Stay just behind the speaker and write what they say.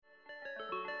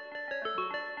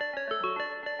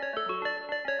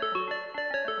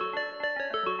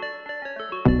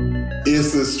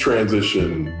is this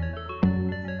transition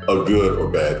a good or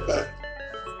bad thing?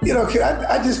 You know,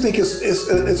 I just think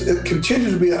it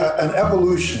continues to be an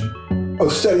evolution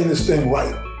of setting this thing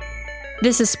right.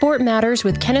 This is Sport Matters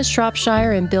with Kenneth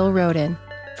Shropshire and Bill Rhoden.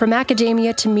 From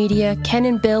academia to media, Ken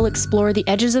and Bill explore the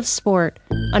edges of sport,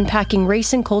 unpacking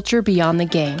race and culture beyond the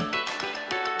game.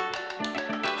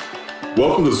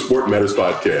 Welcome to the Sport Matters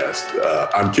podcast.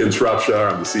 I'm Ken Shropshire.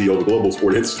 I'm the CEO of the Global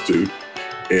Sport Institute,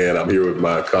 and I'm here with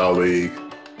my colleague,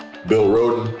 Bill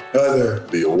Rhoden. Hi there.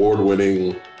 The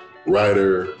award-winning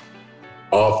writer,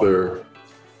 author,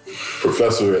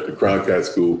 professor at the Cronkite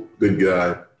School, good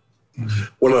guy.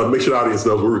 Want to make sure the audience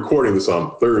knows we're recording this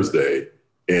on Thursday,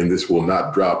 and this will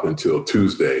not drop until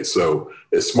Tuesday. So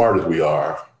as smart as we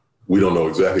are, we don't know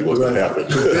exactly what's going to happen.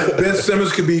 Ben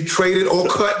Simmons could be traded or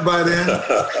cut by then.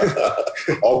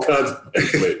 All kinds of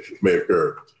things may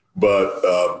occur.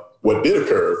 But what did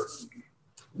occur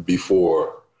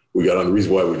before we got on, the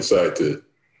reason why we decided to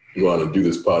go on and do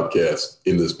this podcast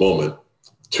in this moment,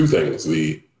 two things.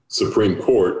 The Supreme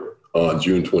Court on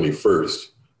June 21st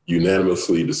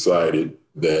unanimously decided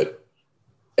that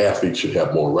athletes should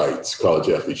have more rights. College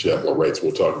athletes should have more rights.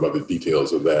 We'll talk about the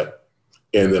details of that.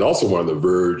 And then also we're on the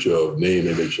verge of name,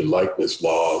 image, and likeness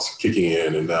laws kicking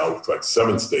in. And now it's like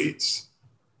 7 states.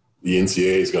 The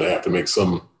NCAA is going to have to make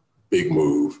some big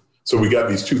move. So we got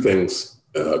these two things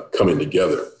coming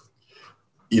together.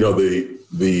 You know,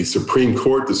 the Supreme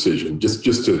Court decision,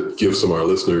 just to give some of our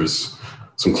listeners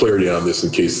some clarity on this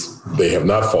in case they have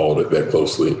not followed it that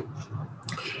closely.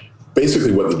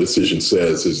 Basically what the decision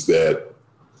says is that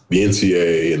the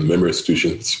NCAA and member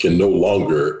institutions can no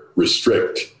longer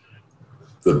restrict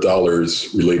the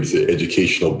dollars related to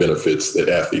educational benefits that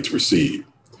athletes receive.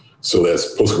 So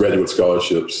that's postgraduate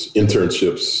scholarships,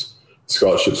 internships,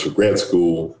 scholarships for grad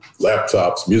school,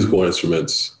 laptops, musical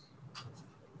instruments,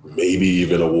 maybe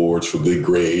even awards for good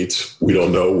grades. We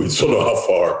don't know. We just don't know how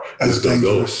far That's this can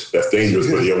go. That's dangerous,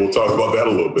 but yeah, we'll talk about that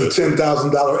a little bit. The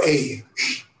 $10,000 aid.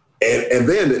 And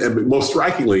then most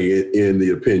strikingly in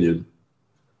the opinion,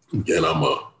 again, I'm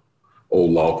a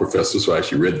old law professor, so I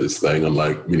actually read this thing,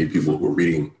 unlike many people who are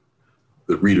reading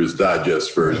the Reader's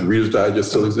Digest version. Reader's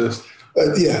Digest still exists?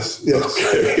 Yes.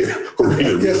 Okay.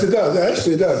 Yes, it does.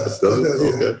 Actually, it does. Does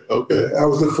it? Yeah. Okay. I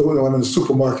was looking for one in the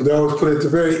supermarket. They always put it at the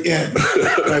very end,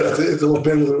 right at the little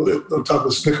bin on top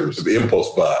of Snickers. The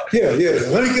impulse buy. Yeah.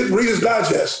 Let me get Reader's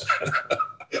Digest.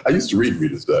 I used to read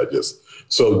Reader's Digest.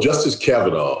 So Justice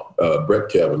Kavanaugh, Brett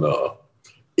Kavanaugh,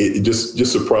 it just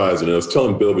surprised, and I was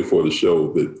telling Bill before the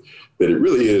show that it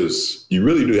really is, you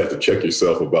really do have to check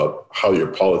yourself about how your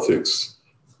politics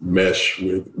mesh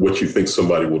with what you think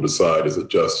somebody will decide as a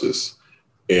justice.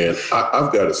 And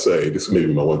I've got to say, this may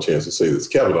be my one chance to say this,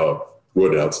 Kavanaugh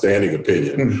wrote an outstanding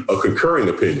opinion, a concurring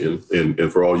opinion,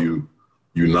 and for all you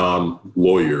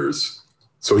non-lawyers.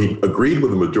 So he agreed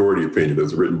with the majority opinion that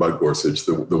was written by Gorsuch,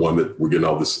 the one that we're getting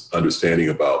all this understanding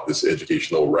about, this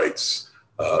educational rights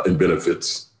and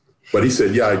benefits. But he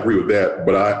said, yeah, I agree with that,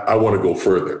 but I want to go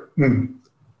further. And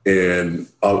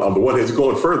on the one hand,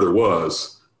 going further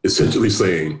was essentially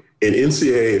saying, in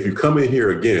NCAA, if you come in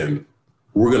here again,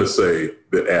 we're going to say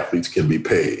that athletes can be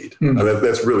paid. And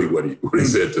that's really what he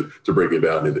said to break it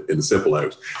down in the simple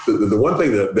language. The one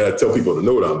thing that I tell people to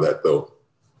note on that, though,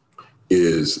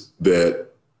 is that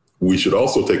we should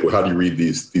also take, how do you read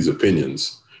these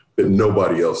opinions, that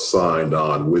nobody else signed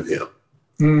on with him.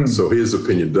 So his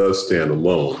opinion does stand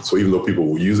alone. So even though people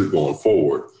will use it going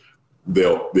forward,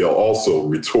 they'll also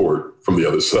retort from the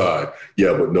other side,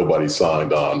 yeah, but nobody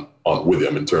signed on with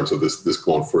him in terms of this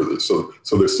going further. So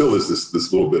there still is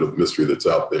this little bit of mystery that's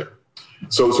out there.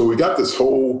 So we got this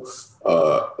whole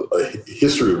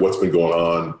history of what's been going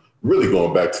on, really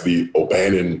going back to the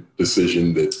O'Bannon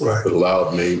decision that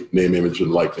allowed name, image,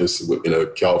 and likeness in a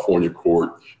California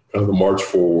court, kind of the march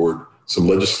forward, some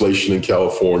legislation in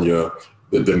California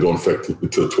that didn't go into effect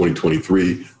until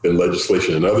 2023, then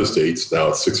legislation in other states, now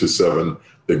it's 6 or 7,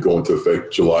 that go into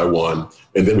effect July 1.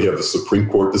 And then we have the Supreme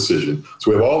Court decision. So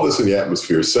we have all this in the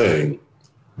atmosphere saying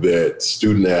that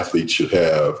student athletes should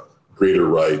have greater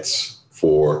rights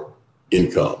for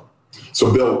income.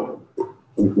 So Bill,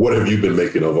 what have you been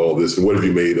making of all this? And what have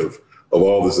you made of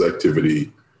all this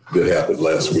activity that happened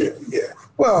last week? Yeah.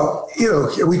 Well,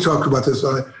 we talked about this.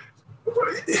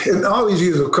 In all these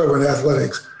years of covering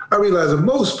athletics, I realized that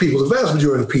most people, the vast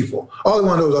majority of people, all they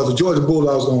want to know is, are the Georgia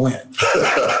Bulldogs going to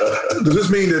win? Does this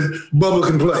mean that Bubba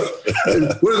can play?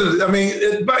 What is it? I mean,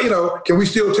 can we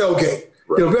still tailgate?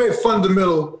 Right. Very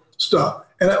fundamental stuff.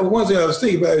 And one thing I was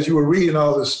thinking about as you were reading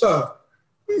all this stuff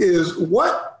is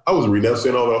what? I was reading that,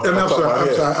 saying all that.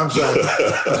 I'm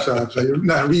sorry. You're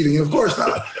not reading, of course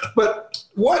not. But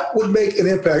what would make an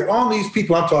impact on these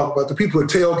people I'm talking about, the people who are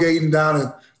tailgating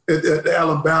down at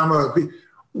Alabama?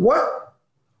 What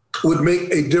would make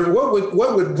a difference?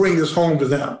 What would bring this home to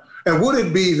them? And would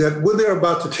it be that when they're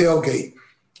about to tailgate,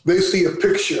 they see a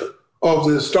picture of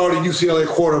the starting UCLA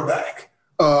quarterback,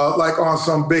 like on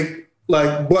some big,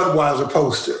 like Budweiser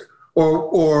poster,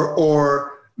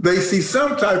 or they see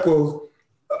some type of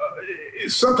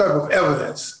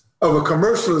evidence of a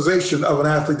commercialization of an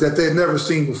athlete that they'd never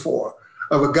seen before,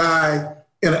 of a guy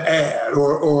in an ad,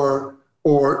 or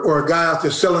a guy out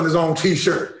there selling his own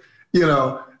T-shirt,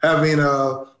 having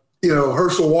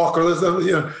Herschel Walker,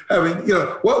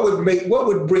 what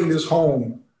would bring this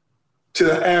home to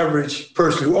the average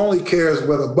person who only cares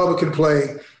whether Bubba can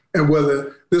play and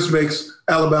whether this makes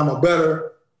Alabama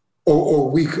better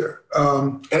or weaker.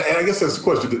 And I guess that's the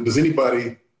question. Does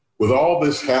anybody, with all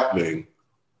this happening,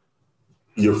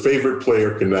 your favorite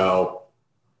player can now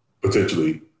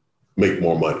potentially make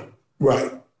more money?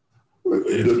 Right.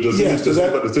 Does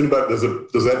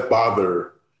that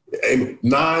bother? And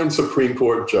 9 Supreme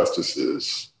Court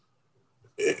justices,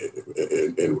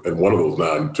 and one of those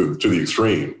 9 to the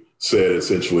extreme, said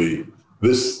essentially,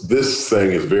 this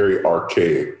thing is very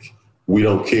archaic. We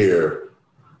don't care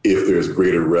if there's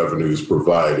greater revenues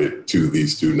provided to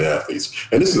these student athletes.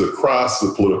 And this is across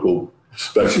the political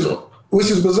spectrum. Which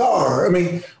is bizarre. I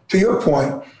mean, to your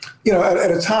point,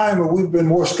 at a time where we've been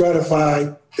more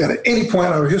stratified than at any point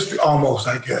in our history, almost,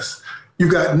 I guess,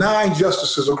 you've got 9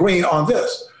 justices agreeing on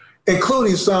this,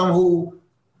 including some who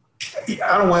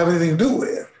I don't have anything to do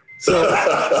with.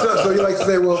 So you like to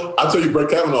say, well, I'll tell you, Brett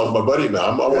Kavanaugh is my buddy now.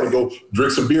 I want to go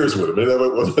drink some beers with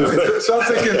him. So I'm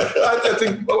thinking, I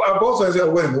think both sides say,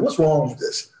 wait a minute, what's wrong with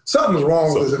this? Something's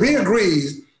wrong with this. If he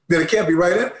agrees that it can't be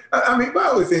right, I mean, my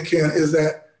only thing, Ken, is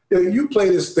that you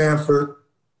played at Stanford,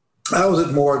 I was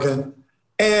at Morgan,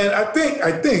 and I think,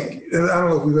 and I don't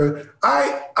know if we've heard,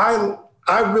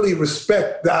 I really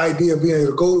respect the idea of being able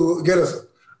to go get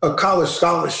a college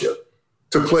scholarship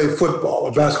to play football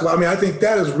or basketball. I mean, I think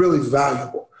that is really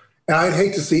valuable. And I'd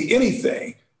hate to see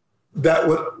anything that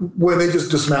where they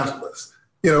just dismantle us.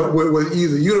 With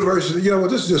either university,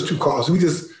 this is just too costly.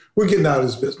 We're getting out of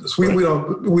this business. We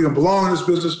don't belong in this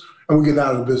business, and we're getting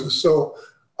out of the business. So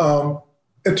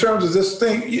in terms of this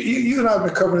thing, you and I have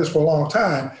been covering this for a long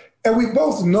time, and we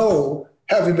both know,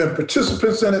 having been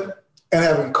participants in it and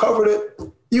having covered it,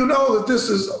 that this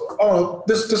is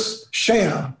this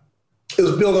sham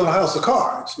is built on a house of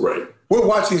cards. Right. We're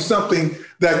watching something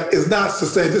that is not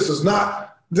sustained. This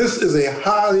is a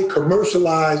highly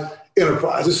commercialized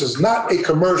enterprise. This is not a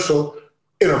commercial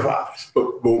enterprise.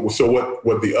 So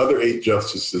what the other 8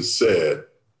 justices said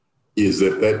is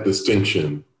that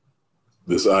distinction,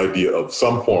 this idea of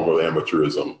some form of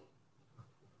amateurism,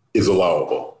 is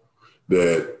allowable.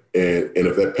 And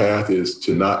if that path is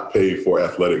to not pay for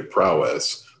athletic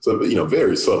prowess, so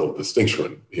very subtle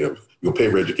distinction. You'll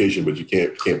pay for education, but you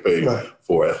can't pay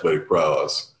for athletic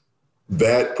prowess.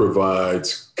 That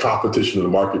provides competition in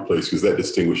the marketplace because that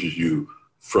distinguishes you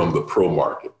from the pro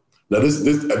market. Now, this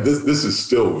is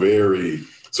still very,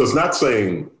 so it's not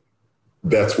saying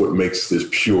that's what makes this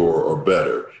pure or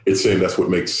better. It's saying that's what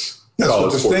makes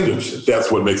college sports.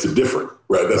 That's what makes it different,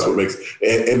 right? That's what makes,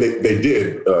 and they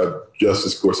did.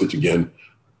 Justice Gorsuch, again,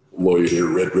 lawyer here,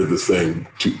 read this thing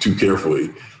too carefully.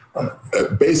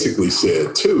 Basically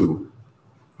said too,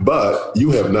 but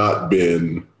you have not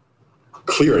been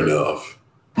clear enough.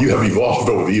 You have evolved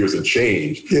over the years and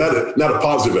changed. Yeah. Not a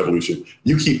positive evolution.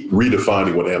 You keep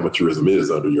redefining what amateurism is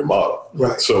under your model.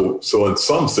 Right. So in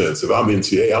some sense, if I'm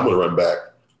NCAA, I'm going to run back,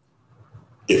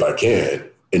 if I can,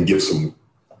 and give some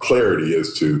clarity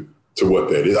as to what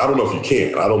that is. I don't know if you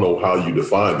can. I don't know how you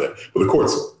define that. But the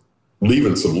court's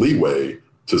leaving some leeway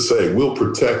to say, we'll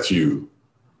protect you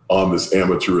on this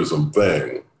amateurism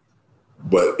thing,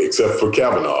 but except for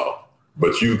Kavanaugh,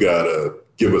 but you got to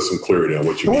give us some clarity on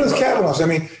what you mean. What is Kavanaugh? I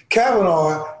mean,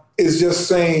 Kavanaugh is just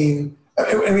saying,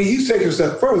 I mean, he's taking a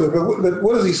step further, but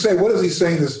what does he say? What is he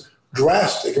saying is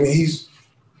drastic? I mean, he's,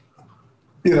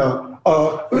 because,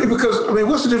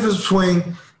 what's the difference between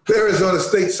the Arizona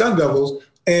State Sun Devils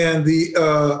and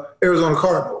the Arizona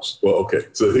Cardinals? Well, okay.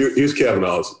 So here's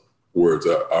Kavanaugh's words.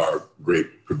 Our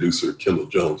great producer, Kendall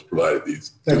Jones, provided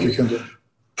these. Thank you, Kendall.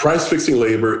 Price-fixing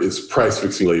labor is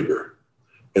price-fixing labor.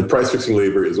 And price-fixing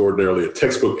labor is ordinarily a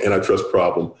textbook antitrust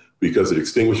problem because it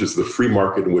extinguishes the free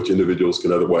market in which individuals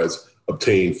can otherwise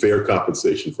obtain fair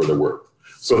compensation for their work.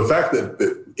 So the fact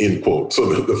that end quote,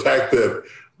 so the fact that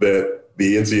the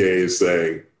NCAA is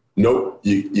saying, nope,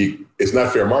 it's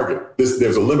not fair market.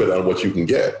 There's a limit on what you can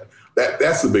get.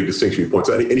 That's the big distinction he points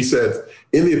out. And he said,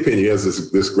 in the opinion, he has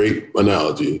this great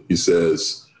analogy. He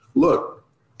says, look,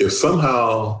 if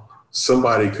somehow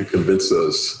somebody could convince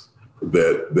us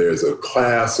that there's a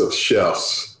class of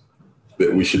chefs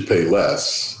that we should pay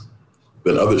less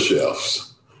than other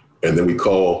chefs, and then we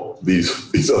call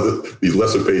these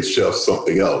lesser paid chefs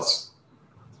something else,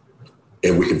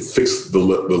 and we can fix the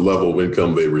level of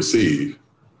income they receive,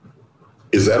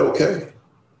 is that okay?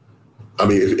 I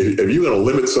mean, if you're going to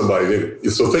limit somebody,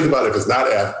 so think about it, if it's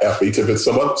not athletes, if it's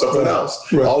something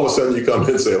else. Right. All of a sudden you come in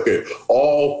and say, okay,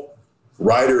 all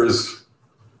riders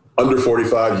under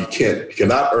 45, you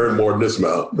cannot earn more than this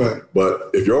amount. Right.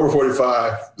 But if you're over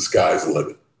 45, the sky's the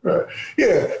limit. Right.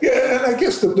 Yeah. And I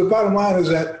guess the bottom line is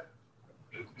that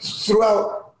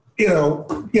throughout,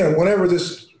 whenever the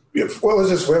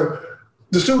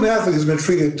student athlete has been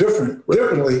treated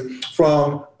differently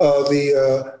from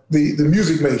the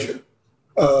music major,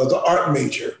 the art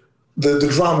major, the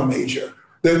drama major.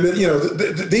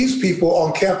 These people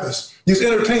on campus, these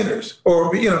entertainers,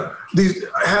 or these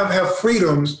have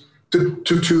freedoms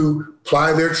to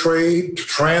ply their trade, to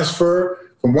transfer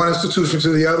from one institution to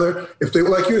the other. If they,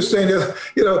 like you were saying,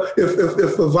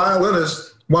 if a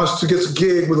violinist wants to get a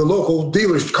gig with a local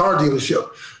car dealership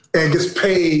and gets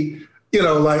paid,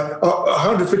 like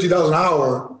 $150 an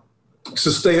hour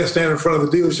to stand in front of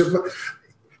the dealership.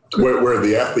 Where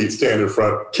the athletes stand in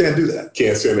front. Can't do that.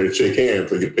 Can't stand there and shake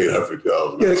hands and get paid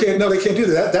 $150. Yeah, they can't do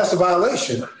that. That's a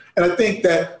violation. And I think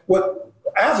that what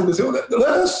athletes do,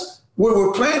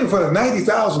 we're playing in front of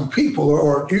 90,000 people,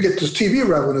 or you get this TV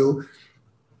revenue.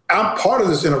 I'm part of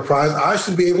this enterprise. I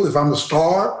should be able, if I'm the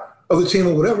star of the team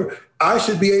or whatever, I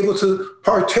should be able to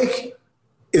partake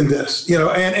in this,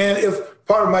 and if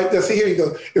part of my, here you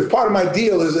go, if part of my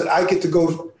deal is that I get to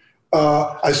go,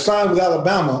 I signed with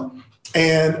Alabama,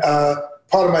 and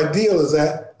part of my deal is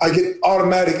that I get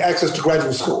automatic access to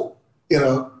graduate school.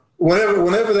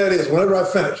 Whenever that is, whenever I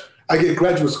finish, I get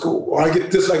graduate school, or I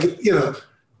get this,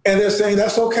 and they're saying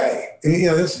that's okay. And,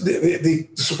 the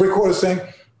Supreme Court is saying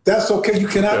that's okay. You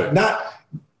cannot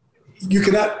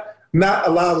not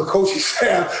allow the coaching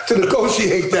staff to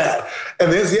negotiate that. And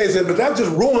the NCAA said, but that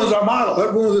just ruins our model.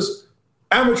 That ruins this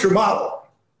amateur model.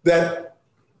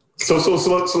 So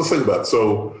let's think about it.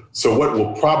 So what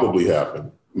will probably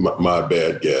happen, my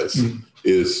bad guess,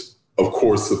 is, of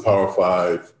course, the Power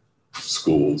 5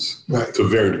 schools, right, to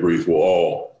varying degrees, will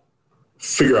all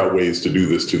figure out ways to do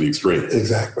this to the extreme.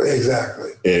 Exactly.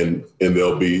 And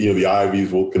there'll be, the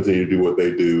Ivies will continue to do what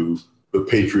they do. The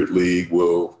Patriot League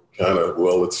will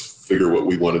let's figure what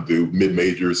we want to do.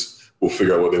 Mid-majors will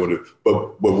figure out what they want to do.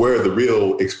 But where the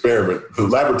real experiment, the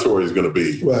laboratory is going to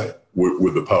be, right,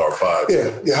 with the Power 5.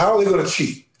 Yeah. How are they going to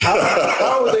cheat? How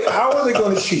are they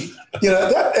going to cheat? And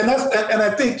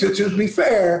I think to be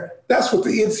fair, that's what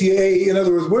the NCAA, in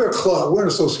other words, we're a club, we're an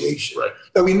association, right,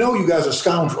 that we know you guys are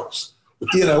scoundrels.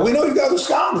 We know you guys are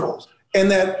scoundrels,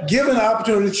 and that given the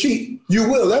opportunity to cheat, you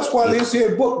will. That's why the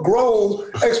NCAA book grows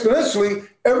exponentially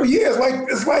every year.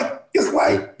 It's like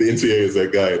the NCAA is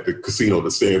that guy at the casino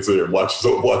that stands there and watches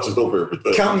over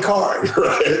everything, counting cards.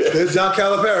 Right. There's John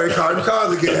Calipari counting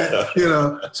cards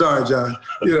again. Sorry, John.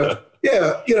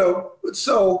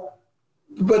 So,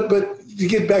 but to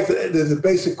get back to the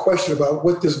basic question about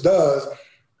what this does,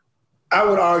 I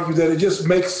would argue that it just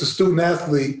makes the student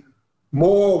athlete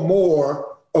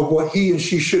more of what he and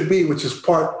she should be, which is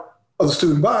part of the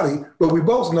student body. But we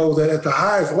both know that at the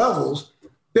highest levels,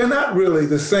 they're not really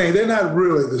the same.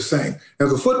 Now,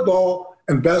 the football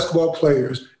and basketball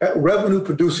players at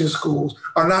revenue-producing schools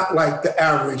are not like the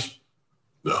average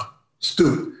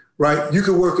student, right? You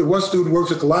could one student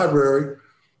works at the library,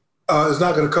 is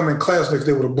not going to come in class next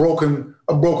day with a broken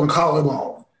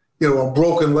collarbone, a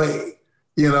broken leg,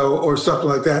 or something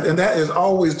like that. And that has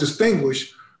always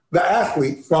distinguished the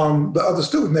athlete from the other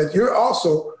student, that you're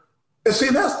also, and see,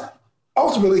 that's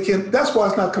why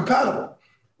it's not compatible.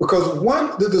 Because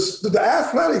the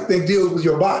athletic thing deals with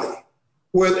your body,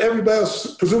 whereas everybody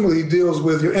else presumably deals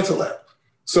with your intellect.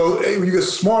 So you get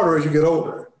smarter as you get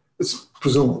older. It's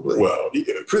presumably. Well,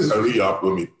 let me help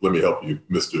you,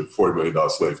 Mr. $40 million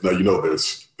slave. Now,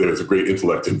 there's a great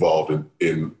intellect involved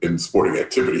in sporting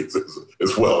activities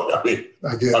as well. I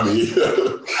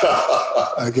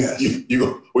guess.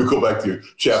 We go back to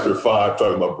chapter 5,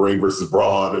 talking about brain versus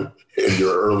brawn, and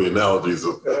your early analogies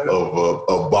of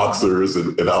boxers,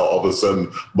 and how all of a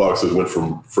sudden boxers went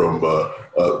from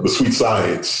the sweet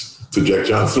science to Jack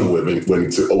Johnson winning to,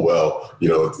 this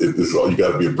all, you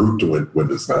got to be a brute to win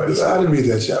this. I didn't read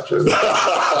that chapter.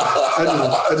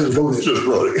 I just wrote it. Just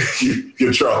wrote it.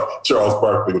 You're Charles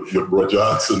Barkley with Roy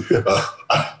Johnson.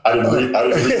 I didn't read. I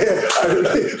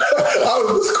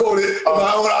was misquoted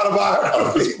my own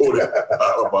autobiography.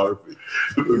 Autobiography.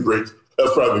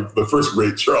 That's probably the first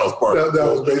great Charles Barkley. That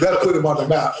was great. That put him on the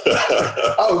map.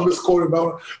 I was misquoted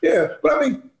about him. Yeah, but I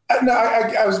mean,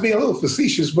 I was being a little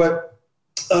facetious, but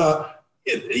to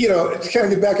kind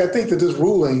of get back, I think that this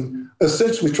ruling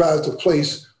essentially tries to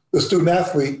place the student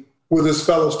athlete with his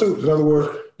fellow students. In other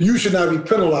words, you should not be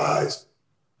penalized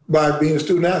by being a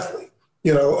student athlete.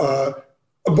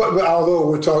 But although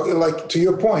we're talking, like to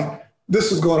your point,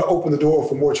 this is going to open the door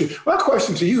for more change. My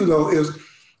question to you though is,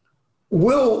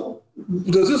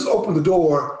 does this open the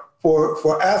door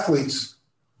for athletes,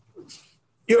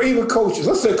 even coaches?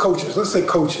 Let's say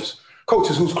coaches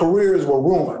whose careers were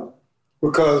ruined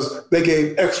because they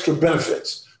gave extra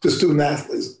benefits to student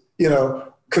athletes.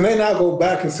 Can they now go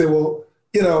back and say, well,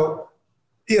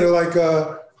 like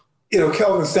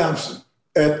Kelvin Sampson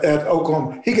at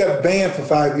Oklahoma, he got banned for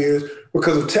 5 years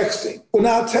because of texting. Well,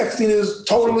 now texting is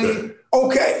totally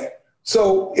okay.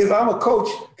 So if I'm a coach,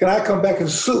 can I come back and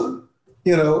sue?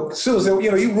 Sue and say,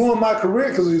 you ruined my career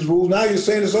because of these rules. Now you're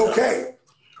saying it's okay.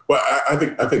 Well, I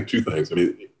think two things. I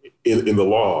mean, in the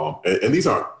law, and these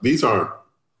aren't.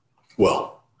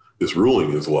 Well, this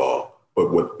ruling is law,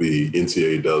 but what the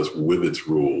NCAA does with its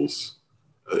rules,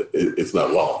 it's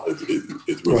not law. It's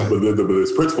rules. Right. But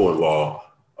there's principle in law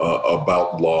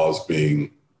about laws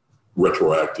being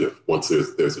retroactive once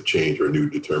there's a change or a new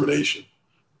determination,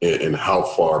 and how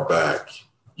far back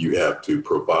you have to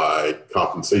provide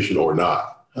compensation or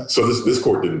not. So this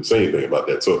court didn't say anything about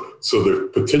that. So there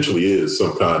potentially is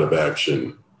some kind of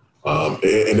action,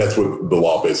 and that's what the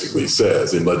law basically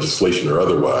says in legislation or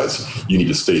otherwise. You need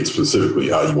to state specifically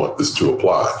how you want this to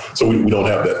apply. So we don't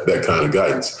have that kind of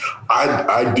guidance.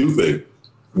 I do think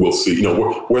we'll see.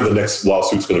 Where the next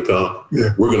lawsuit's going to come.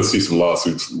 Yeah. We're going to see some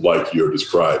lawsuits like you're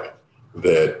describing.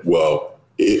 That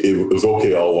it was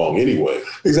okay all along anyway.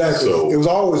 Exactly. So, it was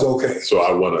always okay. So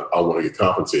I want to get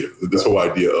compensated. This whole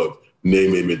idea of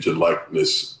name, image, and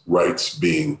likeness rights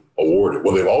being awarded.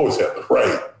 Well, they've always had the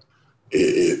right.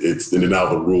 And now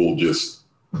the rule just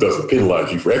doesn't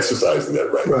penalize you for exercising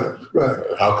that right. Right.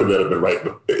 How could that have been right?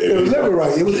 It was never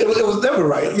right. It was never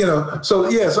right. So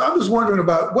I'm just wondering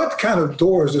about what kind of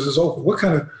doors does this open? What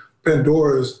kind of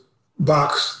Pandora's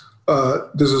box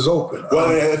does this open? Well,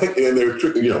 I think,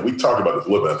 and we talked about this a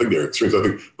little bit. I think there are extremes. I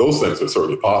think those things are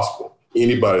certainly possible.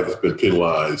 Anybody that's been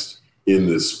penalized in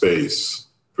this space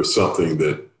for something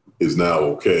that is now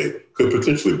okay could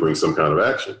potentially bring some kind of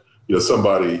action.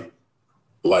 Somebody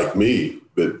like me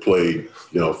that played,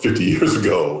 50 years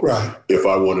ago, right. If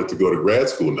I wanted to go to grad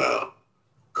school now,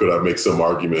 could I make some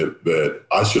argument that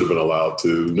I should have been allowed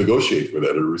to negotiate for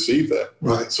that or receive that?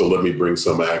 Right. So let me bring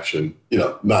some action,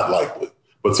 not likely.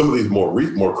 But some of these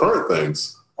more current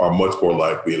things are much more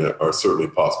likely and are certainly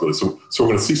possible. So we're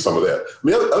going to see some of that.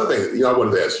 The other thing, I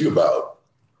wanted to ask you about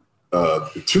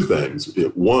two things.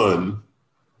 One,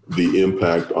 the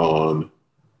impact on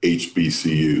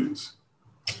HBCUs,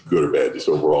 good or bad, just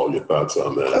overall your thoughts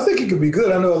on that. I think it could be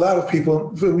good. I know a lot of people,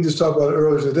 we just talked about it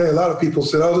earlier today, a lot of people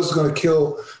said, this is going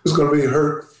to really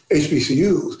hurt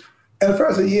HBCUs. And at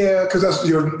first I said, yeah, because that's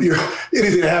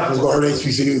anything that happens is going to hurt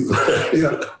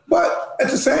HBCUs. But at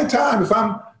the same time, if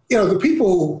I'm, the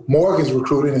people Morgan's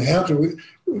recruiting in Hampton,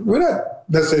 we're not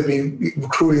necessarily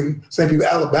recruiting same people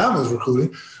Alabama's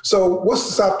recruiting. So what's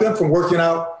to stop them from working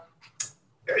out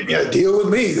a deal with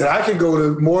me that I can go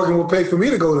to, Morgan will pay for me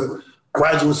to go to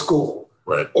graduate school,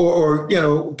 right? Or get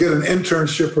an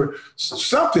internship or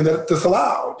something that's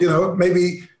allowed.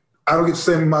 Maybe I don't get the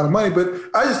same amount of money, but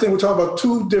I just think we're talking about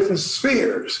two different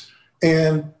spheres.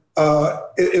 And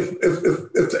if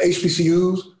the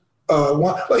HBCUs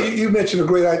you mentioned a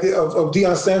great idea of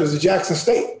Deion Sanders at Jackson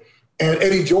State and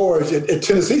Eddie George at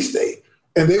Tennessee State,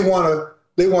 and they want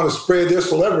to spread their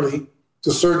celebrity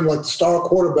to certain, like the star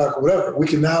quarterback or whatever. We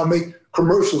can now make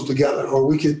commercials together, or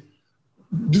we could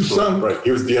do something. Right.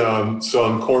 Here's Deion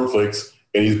selling cornflakes,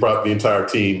 and he's brought the entire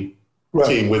team with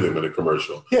him in a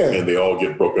commercial. Yeah. And they all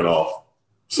get broken off.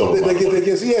 Yeah,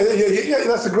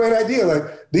 that's a great idea. Like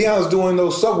Deion's doing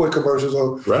those Subway commercials.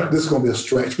 This is going to be a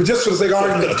stretch, but just for the sake of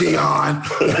argument, Deion,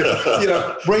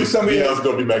 bring somebody. Deion's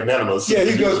going to be magnanimous. Yeah,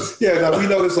 he goes. Yeah, we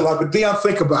know this a lot, but Deion,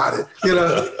 think about it.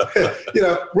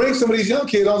 Bring some of these young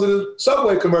kids onto the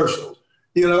Subway commercials.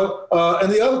 And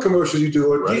the other commercials you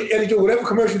do, or Eddie, do whatever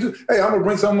commercial you do. Hey, I'm going to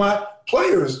bring some of my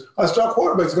players, my star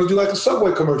quarterbacks, going to do like a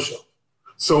Subway commercial.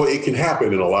 So it can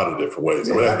happen in a lot of different ways.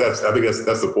 Yeah. I think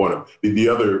that's the point of the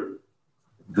other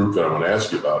group that I want to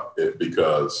ask you about it,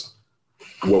 because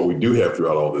what we do have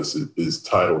throughout all this is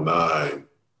Title IX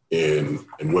and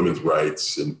women's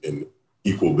rights and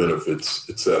equal benefits,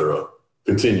 et cetera,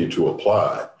 continue to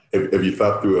apply. Have you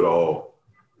thought through at all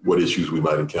what issues we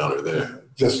might encounter there?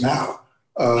 Just now.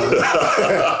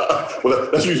 Well,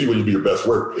 that's usually when you do your best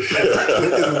work. In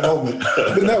the moment.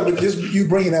 But just you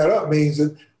bringing that up means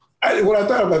that what I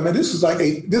thought about, man,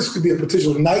 this could be a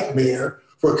potential nightmare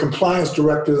for compliance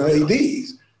directors and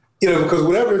ADs, because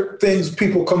whatever things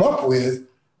people come up with,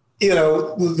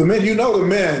 the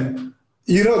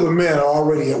men are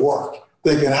already at work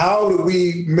thinking, how do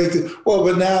we make it? Well,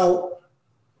 but now,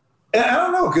 and I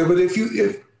don't know, but if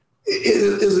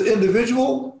is an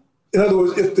individual, in other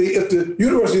words, if the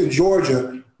University of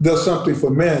Georgia does something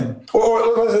for men,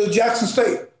 or Jackson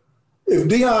State, if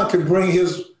Deion can bring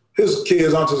his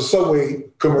kids onto the Subway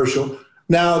commercial,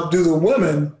 now does that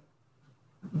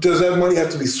money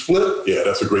have to be split? Yeah,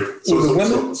 that's a great.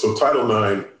 So Title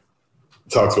IX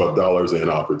talks about dollars and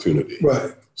opportunity.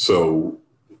 Right. So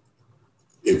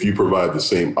if you provide the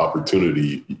same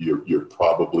opportunity, you're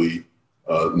probably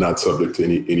not subject to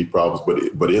any problems.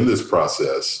 But in this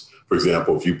process, for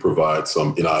example, if you provide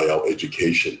some NIL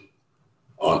education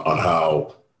on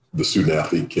how the student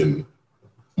athlete can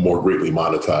more greatly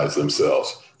monetize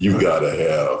themselves, you've got to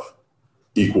have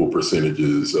equal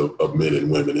percentages of men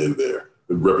and women in there,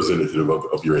 representative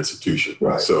of your institution.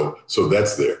 Right. So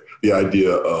that's there. The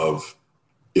idea of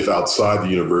if outside the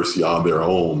university on their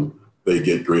own, they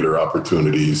get greater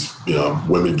opportunities,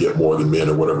 women get more than men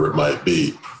or whatever it might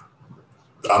be.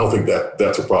 I don't think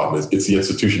that's a problem. It's the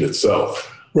institution itself.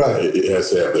 Right. It has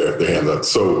to have their hand up.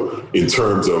 So in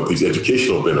terms of these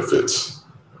educational benefits,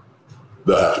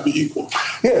 they'll have to be equal.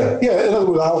 Yeah. In other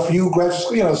words, I'll offer you graduate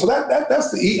school, so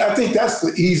that's I think that's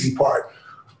the easy part.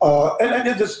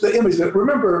 And just the image that,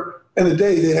 remember in the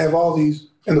day, they have all these,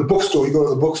 in the bookstore, you go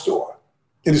to the bookstore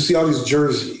and you see all these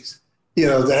jerseys,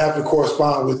 that have to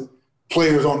correspond with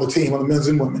players on the team, on the men's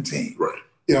and women's team. Right.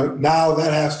 Now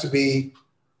that has to be,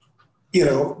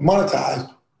 monetized,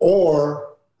 or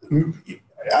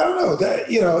I don't know,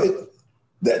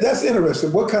 that's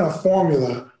interesting. What kind of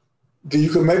formula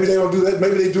maybe they don't do that,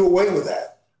 maybe they do away with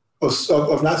that,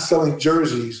 of not selling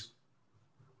jerseys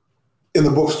in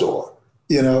the bookstore,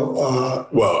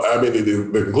 Well, I mean,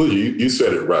 the conclusion, you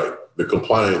said it right. The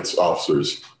compliance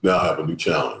officers now have a new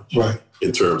challenge. Right.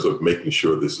 In terms of making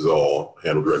sure this is all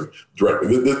handled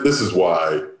directly. This is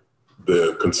why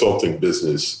the consulting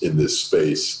business in this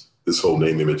space, this whole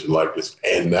name, image, and likeness,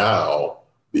 and now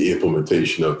the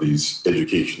implementation of these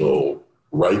educational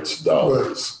rights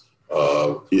dollars,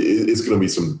 it's going to be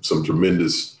some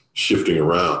tremendous shifting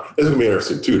around. It's going to be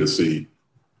interesting, too, to see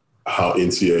how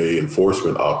NCAA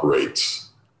enforcement operates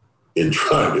in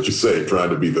trying to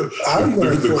be the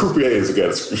croupier has got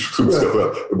to scoop stuff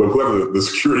up. But whoever the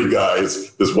security guy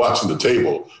is that's watching the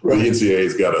table, the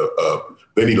NCAA's got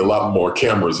they need a lot more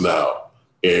cameras now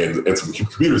and some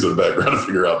computers in the background to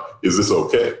figure out, is this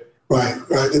okay? Right.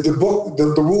 The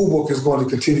rule book is going to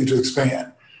continue to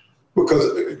expand because,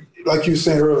 like you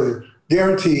said earlier,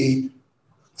 guaranteed,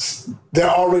 they're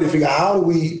already figuring out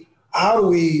how do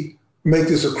we make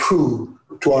this accrue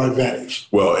to our advantage.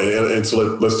 Well, and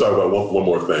so let's talk about one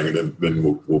more thing, and then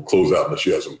we'll close out unless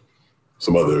you have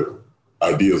some other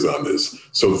ideas on this.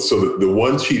 So the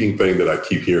one cheating thing that I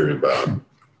keep hearing about,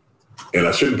 and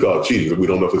I shouldn't call it cheating, but we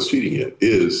don't know if it's cheating yet,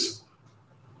 is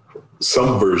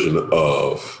some version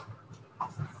of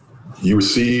we will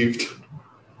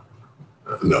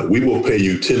pay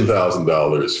you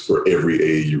 $10,000 for every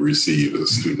A you receive as a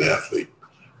student athlete.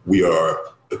 We are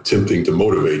attempting to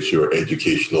motivate your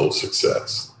educational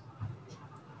success.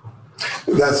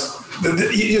 That's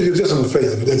just on the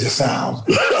face of it. That just sounds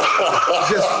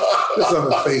just on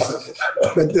the face of it.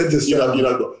 That just you're not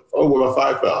going, what about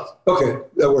 5,000? Okay,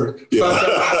 that works. Yeah.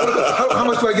 How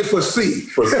much do I get for a C?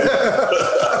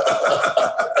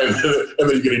 And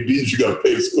then you get a D, you got to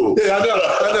pay school. Yeah, I know.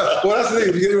 Well, that's the thing.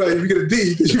 If you get a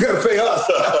D, you got to pay us.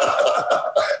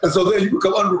 And so then you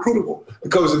become unrecruitable. The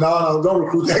coach said, no, don't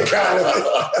recruit that guy.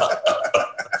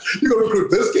 You're going to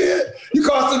recruit this kid?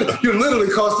 You're literally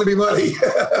costing me money.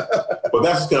 But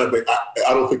that's the kind of thing,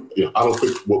 I don't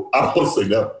want to say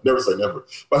never say never.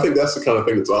 But I think that's the kind of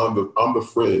thing that's on the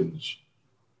fringe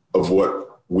of what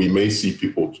we may see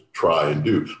people try and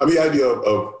do. I mean, the idea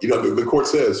of the court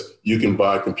says you can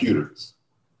buy computers.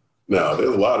 Now,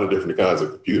 there's a lot of different kinds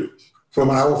of computers. For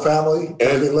my whole family,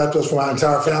 and they left us for my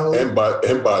entire family. And by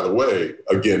the way,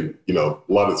 again, a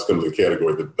lot of it's going to the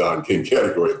category, the Don King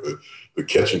category, the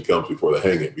catching comes before the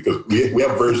hanging, because we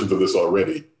have versions of this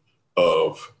already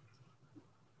of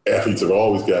athletes have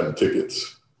always gotten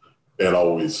tickets and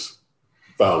always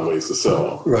found ways to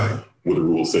sell them, right, with the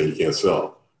rules saying you can't sell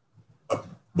them.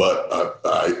 But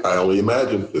I only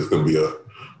imagine there's going to be a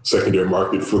secondary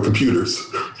market for computers.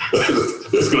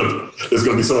 there's going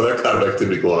to be some of that kind of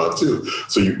activity going on too.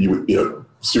 So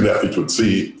student athletes would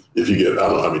see if you get, I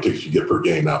don't know how many tickets you get per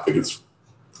game now. I think it's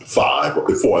 5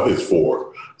 or 4. I think it's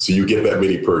 4. So you get that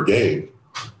many per game.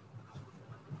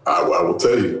 I will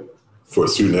tell you, for a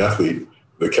student athlete,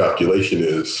 the calculation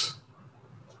is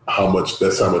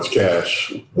that's how much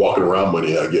cash, walking around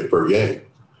money I get per game.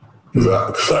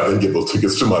 Because I didn't give those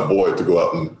tickets to my boy to go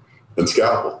out and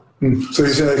scalpel. So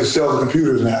you're saying they can sell the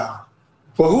computers now?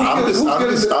 Well, I'm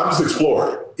just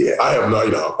exploring. Yeah. I have no,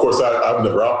 of course, I've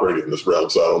never operated in this realm,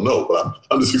 so I don't know, but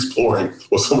I'm just exploring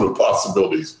what some of the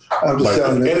possibilities. I'm just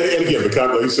telling you. And again,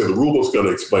 like you said, the rule book's going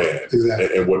to expand.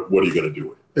 Exactly. And what are you going to do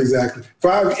with it? Exactly.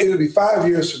 It'll be 5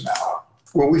 years from now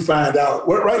when we find out.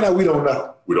 Right now, we don't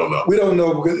know. We don't know. We don't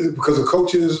know because of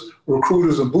coaches,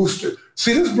 recruiters, and boosters.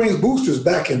 See, this brings boosters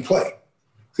back in play.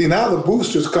 See, now the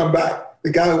boosters come back.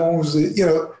 The guy who owns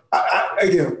the,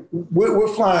 again, we're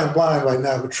flying blind right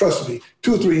now, but trust me,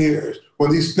 2 or 3 years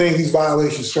when these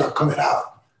violations start coming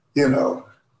out, so.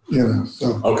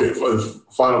 Okay,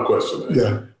 final question. Man.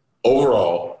 Yeah.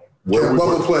 Overall, where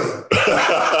bubble play.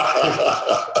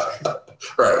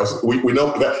 Right. We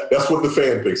know that's what the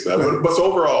fan thinks now. Right. But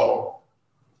overall,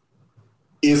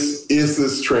 is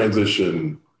this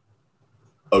transition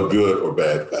a good or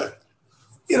bad thing?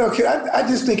 I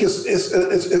just think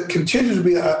it continues to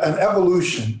be an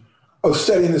evolution of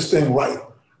setting this thing right.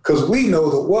 Because we know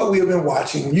that what we have been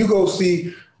watching, when you go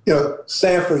see,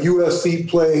 Stanford, USC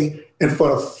play in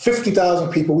front of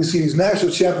 50,000 people, we see these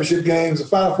national championship games, the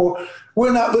Final Four.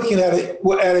 We're not looking at it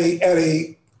at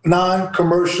a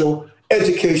non-commercial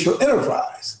educational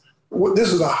enterprise.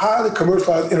 This is a highly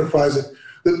commercialized enterprise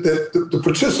that the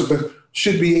participant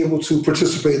should be able to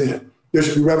participate in. There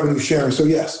should be revenue sharing. So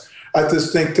yes, I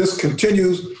just think this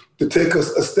continues to take us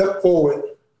a step forward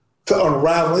to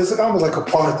unravel. It's almost like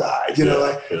apartheid,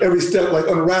 every step like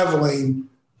unraveling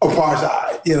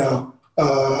apartheid,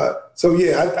 So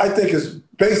yeah, I think it's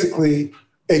basically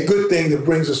a good thing that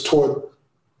brings us toward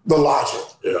the logic.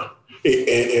 Yeah.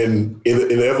 And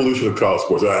in the evolution of college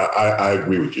sports, I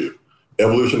agree with you.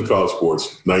 Evolution of college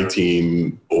sports,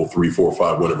 1903, 4,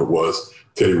 5, whatever it was,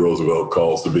 Teddy Roosevelt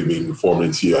calls the big meeting to form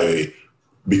NCAA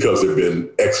because there have been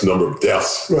X number of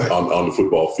deaths on the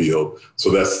football field.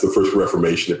 So that's the first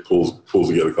reformation that pulls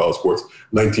together college sports.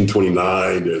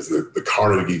 1929, there's the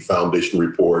Carnegie Foundation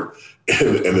report.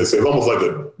 And they say, almost like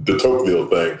the Tocqueville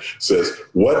thing, says,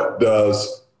 what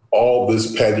does all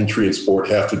this pageantry and sport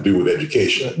have to do with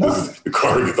education? This is the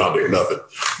Carnegie Foundation, nothing.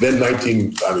 Then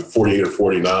 1948 or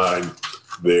 49,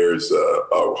 there's a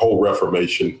whole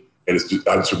reformation. And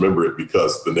I just remember it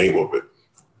because the name of it.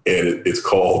 And it's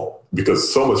called,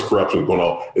 because so much corruption is going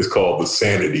on, it's called the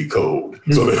Sanity Code.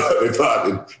 Mm-hmm. So they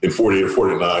thought in 48 or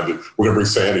 49 that we're going to bring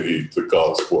sanity to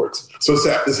college sports. So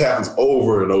this happens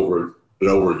over and over and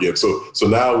over again. So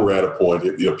now we're at a point,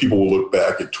 people will look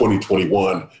back at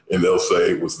 2021 and they'll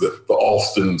say it was the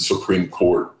Alston Supreme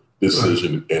Court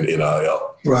decision and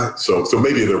NIL. Right. So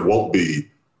maybe there won't be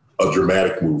a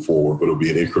dramatic move forward, but it'll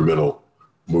be an incremental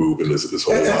move in this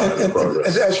whole line of progress.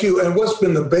 And to ask you, and what's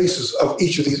been the basis of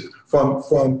each of these, from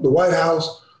the White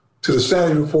House to the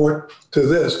Sanity Report to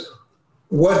this?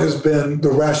 What has been the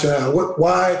rationale?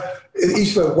 Why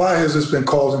has this been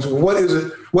called into? What is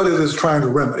it? What is this trying to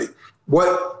remedy? What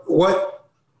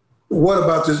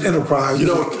about this enterprise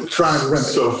trying to remedy?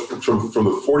 So from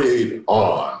the 48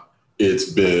 on, it's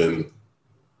been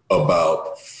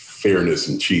about fairness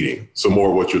and cheating. So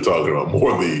more what you're talking about,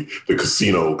 more the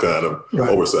casino kind of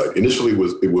oversight. Initially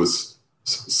it was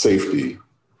safety.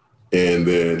 And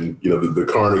then, the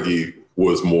Carnegie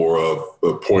was more of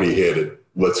a pointy-headed,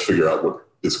 let's figure out what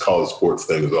this college sports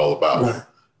thing is all about. Right.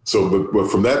 So, but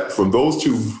from those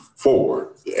two forward,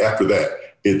 after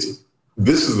that,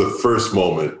 this is the first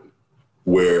moment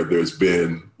where there's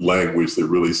been language that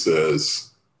really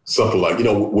says something like,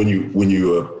 when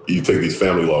you take these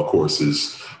family law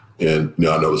courses, and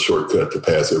I know the shortcut to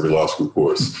pass every law school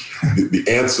course, the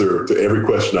answer to every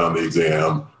question on the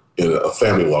exam in a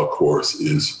family law course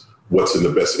is what's in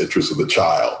the best interest of the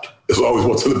child. It's always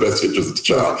what's in the best interest of the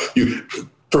child.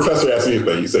 Professor asks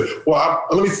anything, you say, well,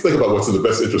 let me think about what's in the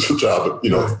best interest of the child.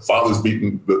 But, father's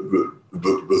beating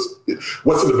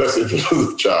what's in the best interest of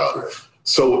the child.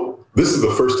 So this is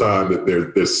the first time that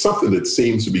there's something that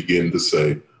seems to begin to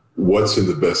say what's in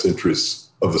the best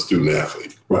interest of the student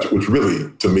athlete, which really,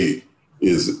 to me,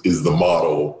 is the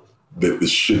model that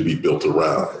this should be built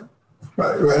around.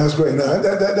 Right. That's great. No,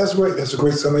 that's great. That's a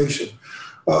great summation.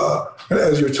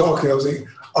 As you're talking, I was thinking,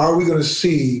 are we going to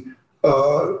see,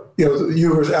 the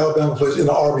University of Alabama plays in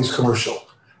the Arby's commercial,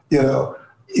 or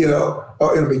in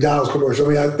a McDonald's commercial? I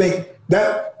mean, I think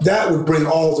that would bring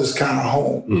all this kind of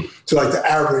home to like the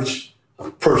average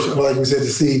person, like we said,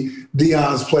 to see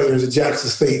Deion's players at Jackson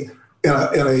State in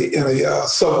a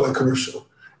Subway commercial,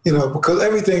 because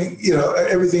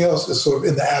everything else is sort of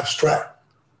in the abstract.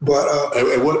 But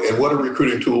and what a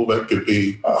recruiting tool that could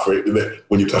be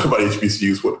when you talk about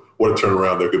HBCUs, what a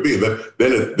turnaround there could be. Then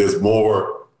there's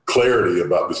more clarity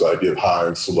about this idea of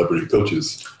hiring celebrity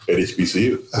coaches at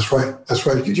HBCUs. That's right.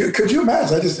 Could you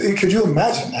imagine? Could you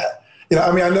imagine that?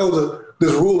 I know that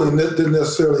this ruling didn't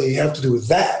necessarily have to do with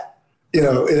that. It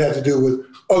had to do with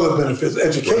other benefits,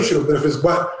 educational benefits,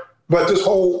 but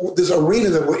this arena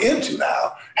that we're into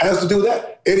now has to do with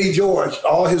that. Eddie George,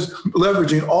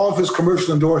 leveraging all of his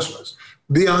commercial endorsements.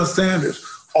 Deion Sanders,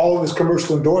 all of his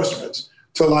commercial endorsements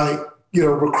to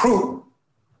recruit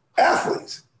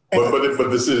athletes. But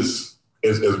this is,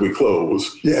 as we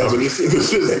close, yes. This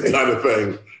is the kind of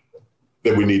thing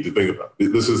that we need to think about.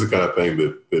 This is the kind of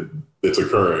thing that's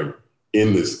occurring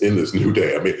in this new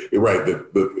day. You're right.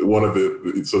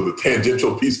 The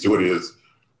tangential piece to it is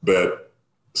that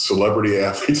celebrity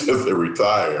athletes, as they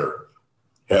retire,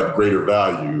 have greater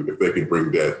value if they can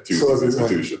bring that to these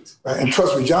institutions. Right. And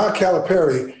trust me, John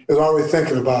Calipari is already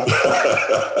thinking about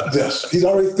this. He's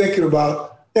already thinking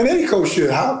about, and any coach should,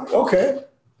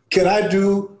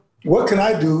 what can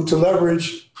I do to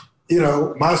leverage,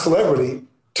 my celebrity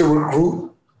to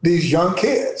recruit these young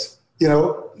kids?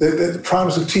 The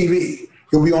promise of TV.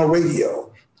 You'll be on radio.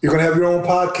 You're going to have your own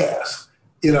podcast,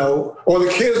 or the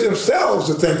kids themselves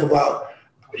to think about,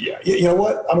 you know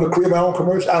what? I'm going to create my own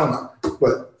commercial. I don't know.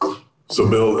 So,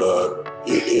 Bill,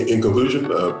 in conclusion, I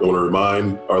want to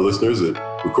remind our listeners that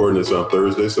recording this on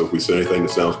Thursday. So if we say anything that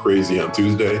sounds crazy on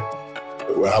Tuesday,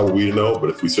 how are we to know? But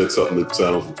if we said something that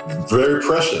sounds very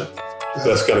prescient,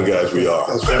 that's the kind of guys we are.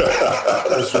 That's right.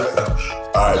 That's right.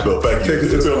 All right, Bill, thank you.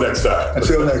 Until next time.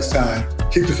 Until next time.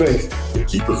 Keep the faith.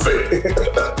 Keep the faith.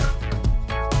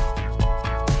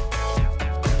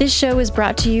 This show is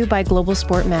brought to you by Global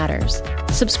Sport Matters.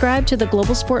 Subscribe to the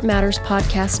Global Sport Matters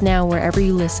podcast now wherever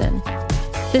you listen.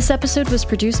 This episode was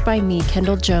produced by me,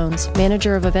 Kendall Jones,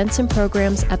 Manager of Events and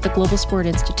Programs at the Global Sport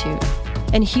Institute.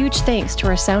 And huge thanks to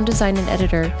our sound design and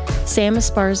editor, Sam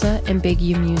Esparza and Big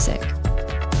U Music.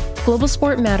 Global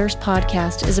Sport Matters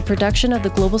podcast is a production of the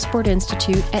Global Sport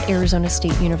Institute at Arizona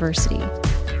State University.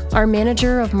 Our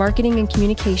Manager of Marketing and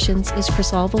Communications is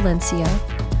Crisal Valencia.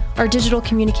 Our Digital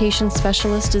Communications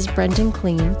Specialist is Brendan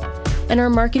Kleen. And our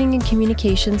Marketing and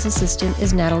Communications Assistant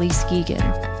is Natalie Skegan.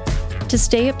 To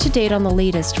stay up to date on the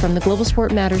latest from the Global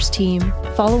Sport Matters team,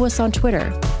 follow us on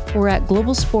Twitter. We're at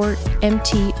Global Sport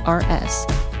MTRS.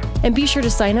 And be sure to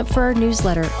sign up for our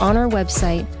newsletter on our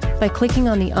website by clicking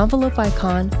on the envelope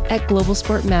icon at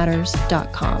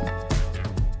globalsportmatters.com.